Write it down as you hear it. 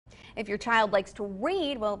If your child likes to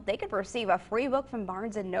read, well, they could receive a free book from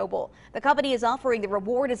Barnes & Noble. The company is offering the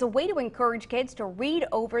reward as a way to encourage kids to read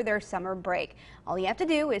over their summer break. All you have to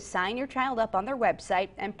do is sign your child up on their website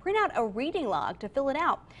and print out a reading log to fill it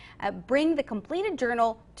out. Bring the completed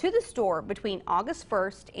journal to the store between August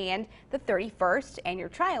 1st and the 31st, and your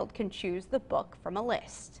child can choose the book from a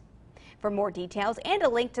list. For more details and a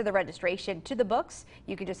link to the registration to the books,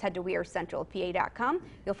 you can just head to wearecentralpa.com.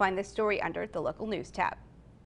 You'll find this story under the local news tab.